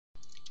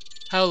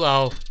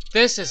Hello,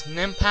 this is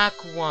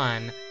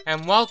Nimpack1,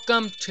 and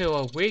welcome to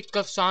a week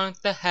of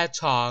Sonic the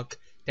Hedgehog,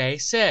 Day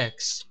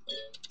 6.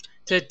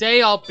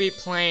 Today I'll be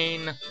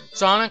playing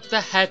Sonic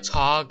the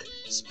Hedgehog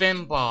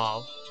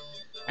Spinball.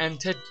 And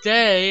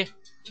today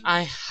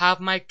I have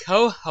my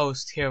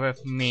co-host here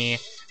with me,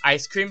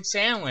 Ice Cream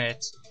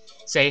Sandwich.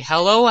 Say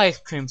hello, Ice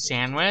Cream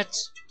Sandwich.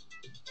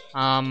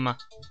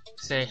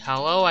 Say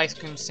hello, Ice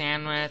Cream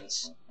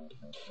Sandwich.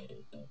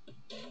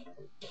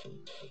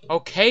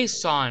 Okay,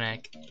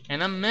 Sonic,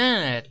 in a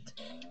minute.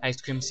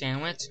 Ice Cream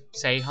Sandwich,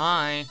 say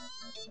hi.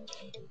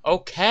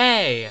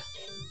 Okay.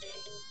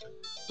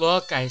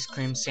 Look, Ice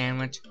Cream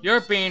Sandwich, you're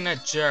being a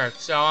jerk,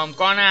 so I'm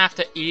gonna have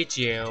to eat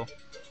you.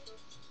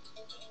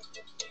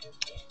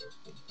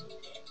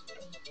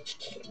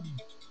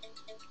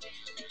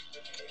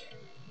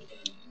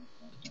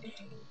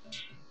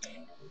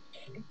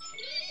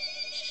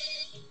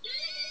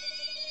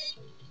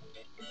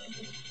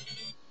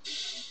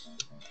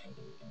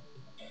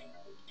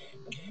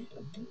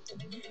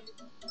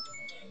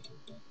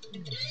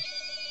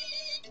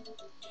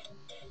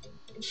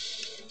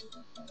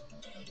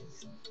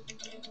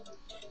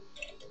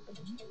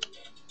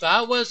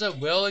 That was a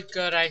really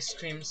good ice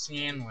cream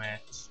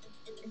sandwich.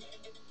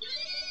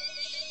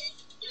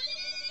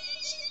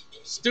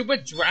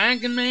 Stupid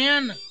Dragon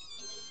Man!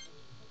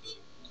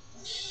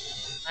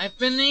 I've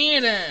been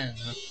eaten!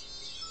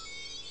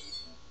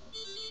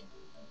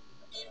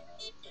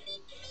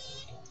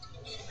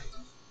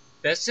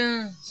 This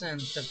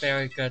isn't a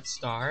very good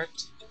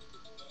start.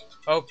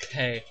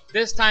 Okay,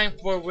 this time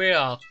for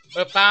real,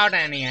 without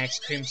any ice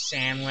cream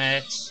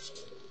sandwich.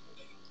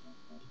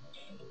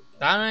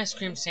 That ice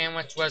cream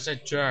sandwich was a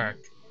jerk.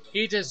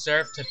 He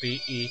deserved to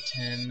be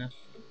eaten.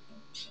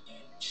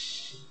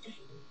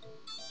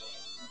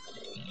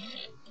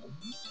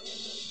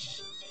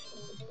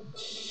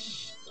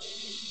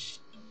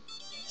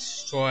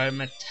 Destroy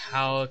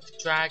metallic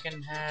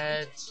dragon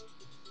heads.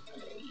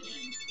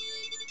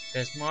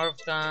 There's more of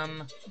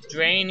them.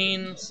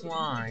 Draining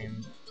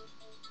slime.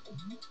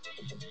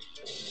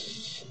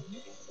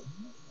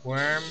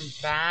 Worm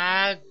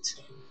bagged.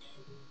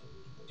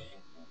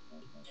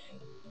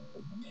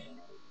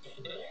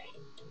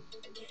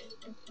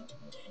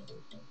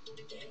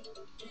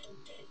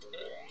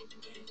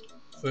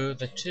 Through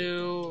the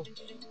two.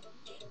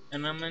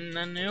 And I'm in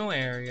the new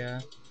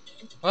area.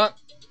 What?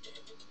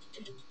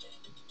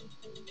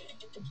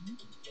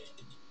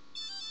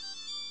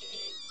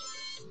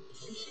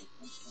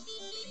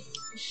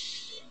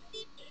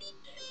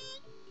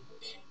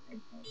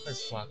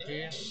 That's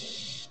lucky.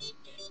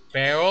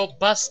 Barrel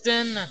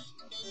bustin'.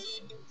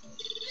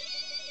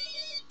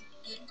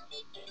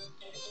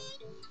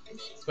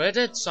 Where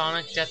did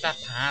Sonic get that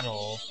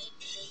paddle?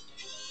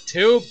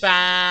 Too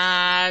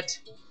bad.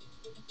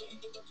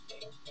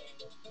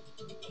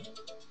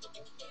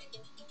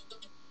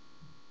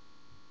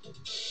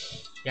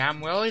 Yeah,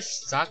 I'm really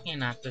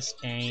sucking at this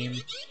game.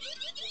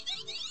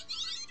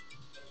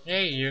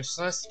 Hey,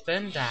 useless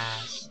spin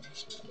dash.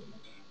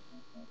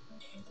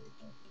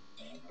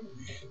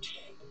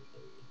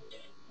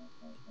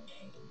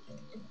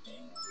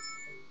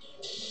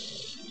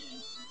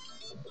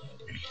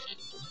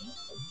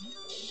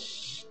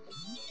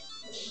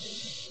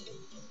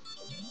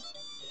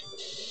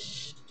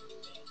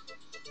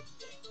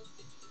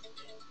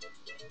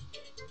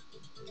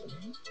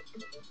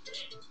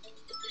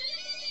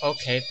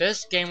 Okay,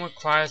 this game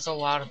requires a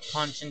lot of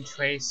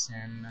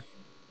concentration.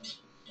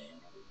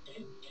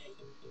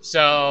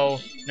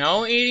 So,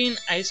 no eating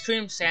ice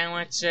cream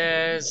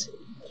sandwiches,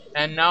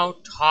 and no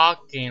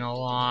talking a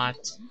lot.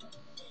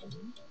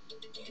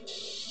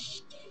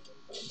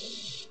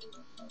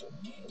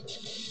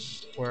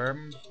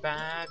 Worm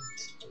bagged.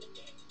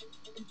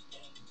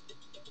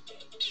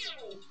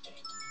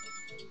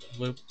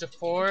 Loop the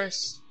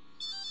force.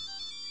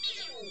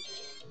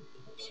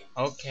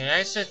 Okay,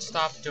 I should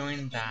stop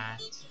doing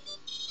that.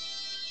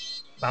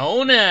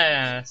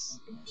 Bonus!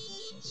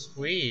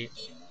 Sweet.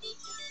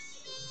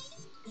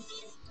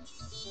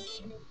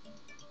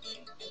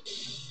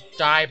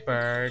 Die,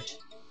 bird.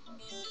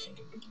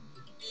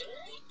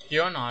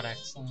 You're not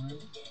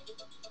excellent.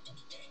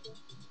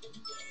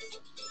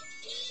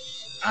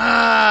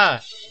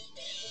 Ah!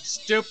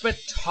 Stupid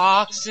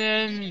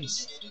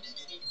toxins!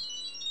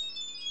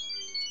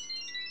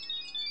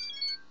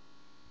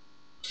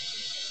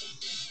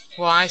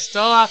 Well, I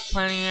still have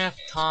plenty of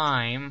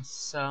time,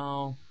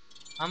 so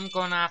I'm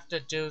gonna have to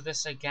do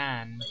this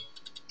again.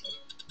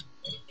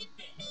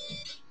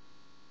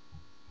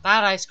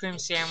 That ice cream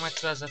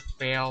sandwich was a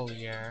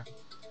failure.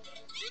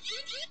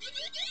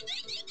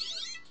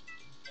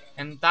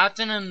 And that's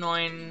an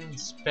annoying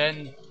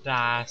spin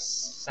dash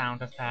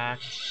sound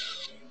effect.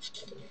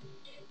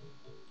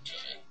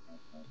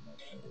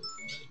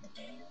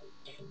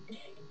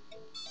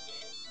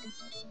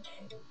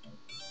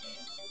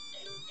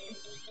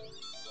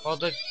 Well,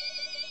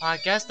 I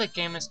guess the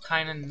game is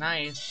kinda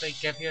nice. They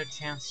give you a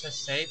chance to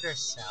save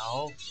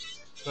yourself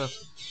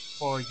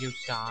before you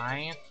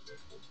die.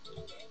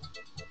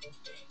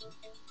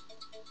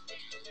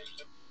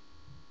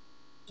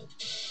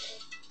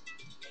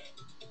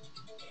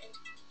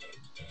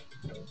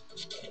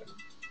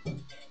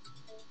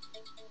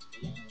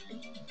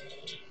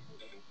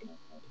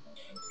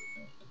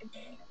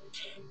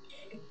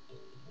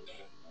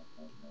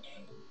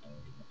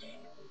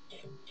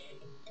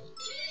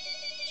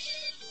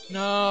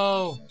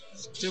 No!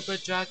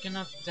 Stupid dragon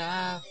of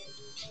death!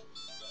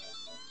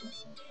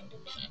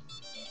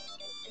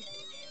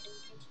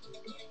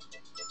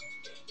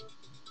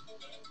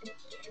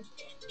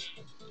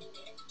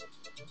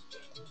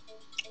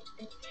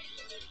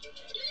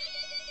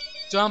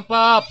 Jump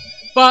up!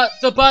 But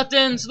the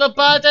buttons! The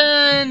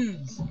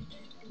buttons!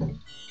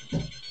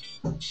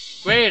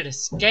 Great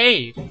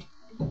escape!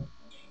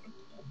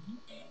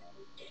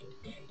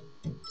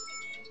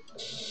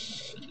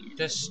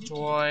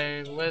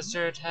 Destroy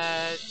lizard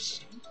heads.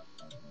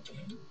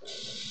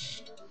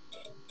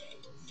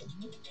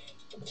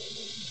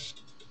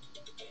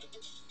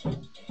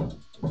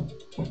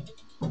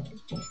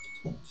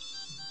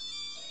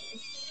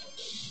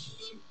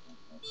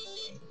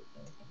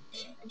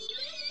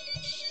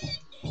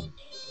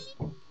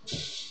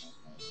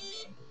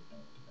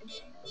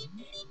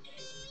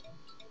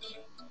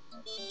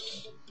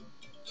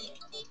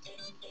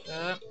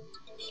 Uh,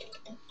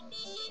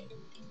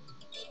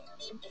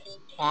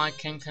 I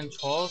can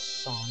control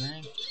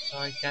Sonic, so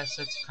I guess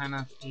it's kind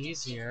of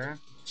easier.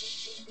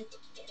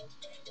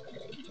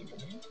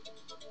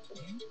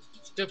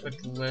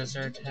 Stupid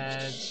lizard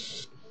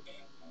heads.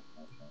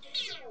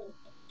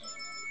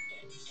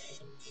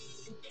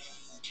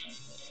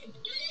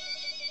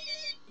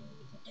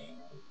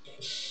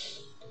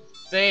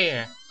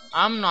 There!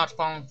 I'm not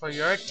falling for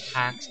your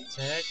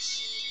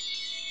tactics.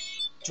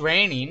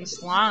 Draining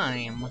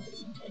slime.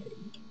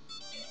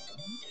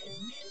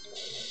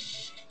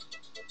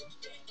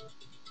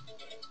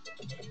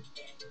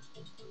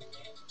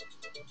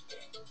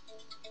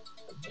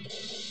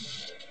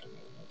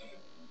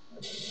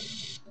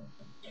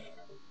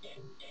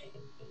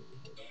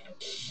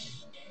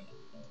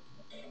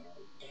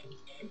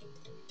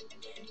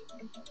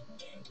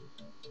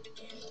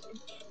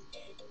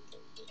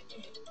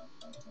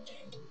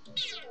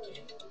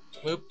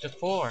 Loop the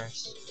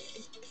force.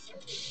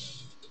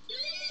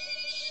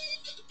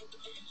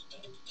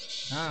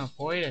 I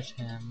avoided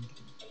him.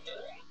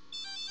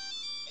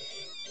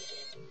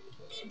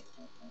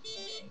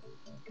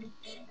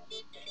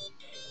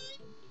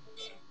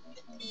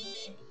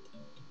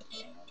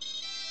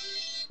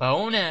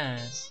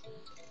 Bonus!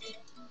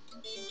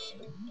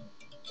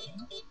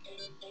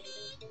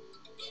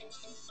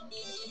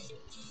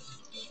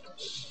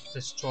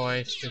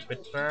 Destroy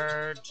stupid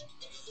bird.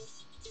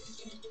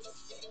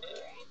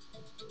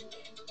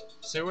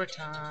 Sewer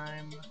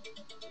time.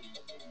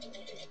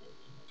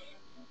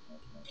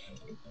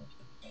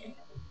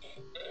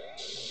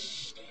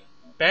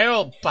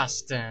 Barrel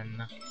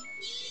bustin'.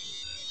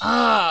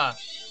 Ah!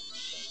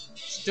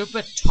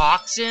 Stupid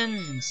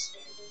toxins.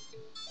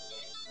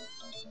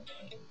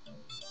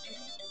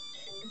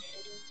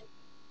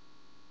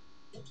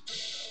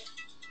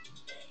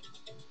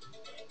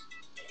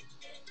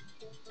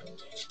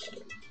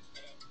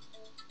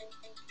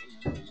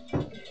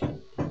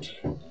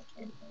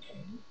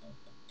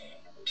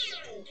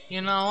 You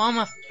know, I'm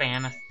a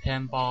fan of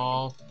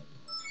pinball.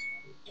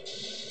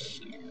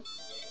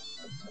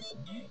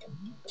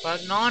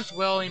 But not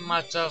really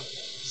much of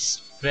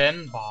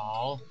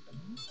Spinball.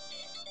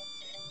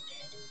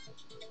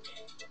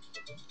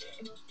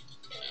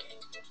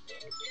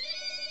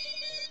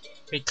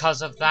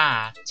 Because of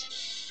that.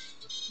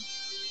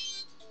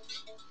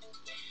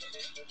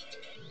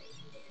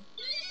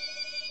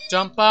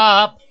 Jump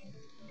up!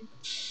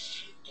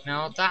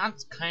 Now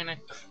that's kinda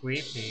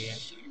creepy.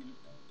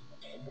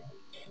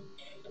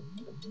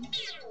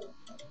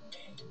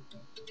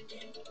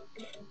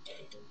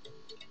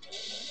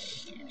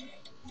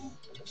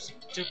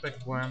 Stupid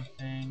worm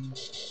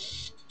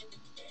things.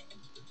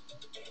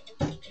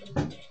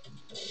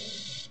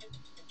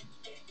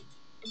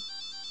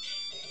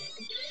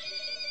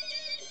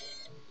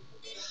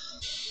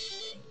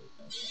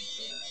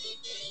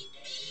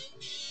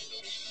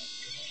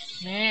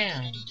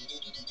 Man,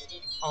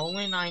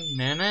 only 9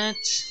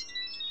 minutes?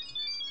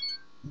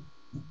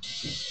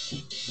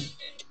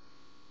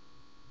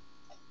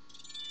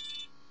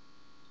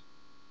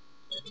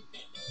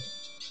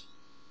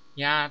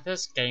 Yeah,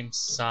 this game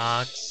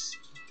sucks.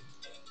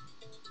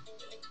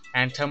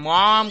 And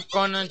tomorrow I'm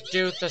gonna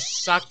do the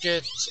Suck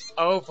It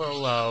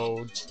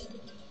Overload.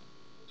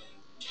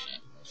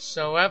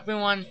 So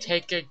everyone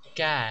take a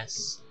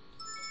guess.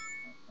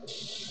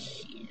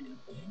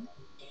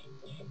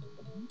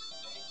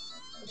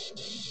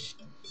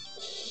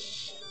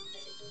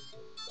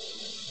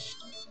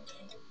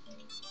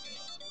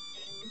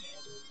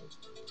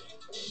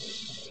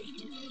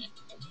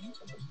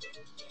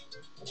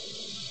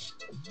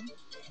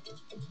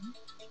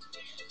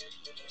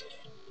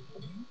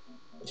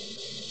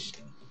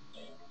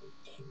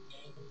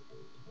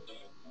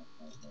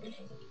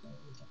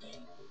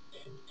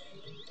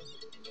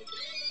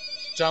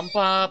 Jump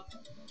up.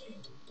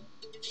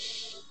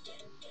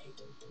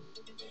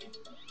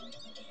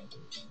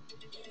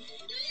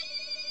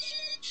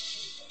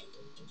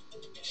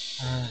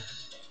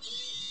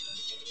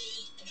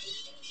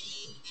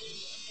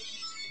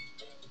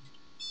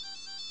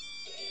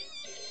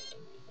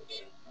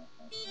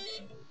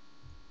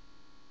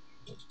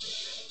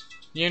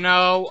 You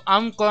know,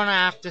 I'm gonna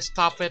have to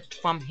stop it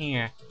from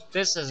here.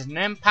 This is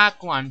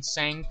Nimpack1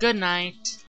 saying goodnight.